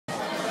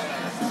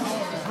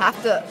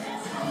have to.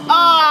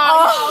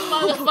 Oh,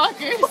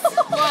 motherfuckers.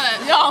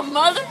 What? Y'all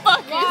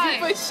motherfuckers. Why?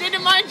 You put shit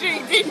in my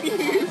drink, didn't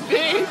you,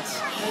 bitch?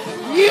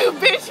 You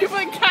bitch, you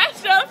put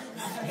ketchup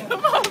in the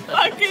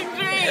motherfucking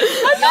drink.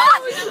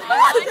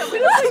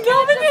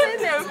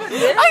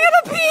 I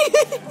gotta pee.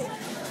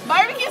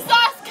 Barbecue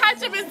sauce,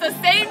 ketchup is the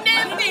same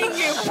damn thing.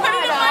 You put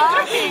it in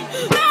my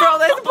drink. Bro,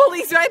 there's the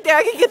police right there.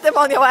 I can get them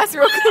on your ass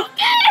real quick.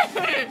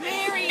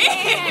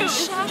 Marianne,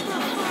 shut the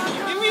fuck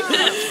up. Give me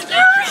this.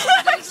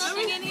 There's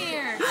nothing in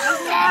here.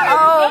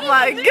 Oh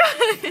my god.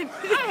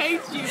 I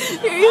hate you.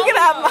 Here, you can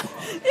have my.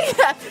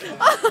 Yeah.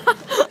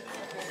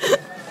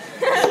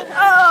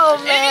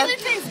 Oh man. It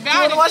tastes Do bad.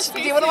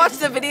 you wanna watch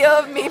the video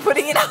of me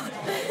putting it out?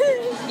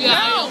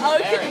 Yeah. No.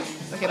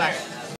 Okay, bye.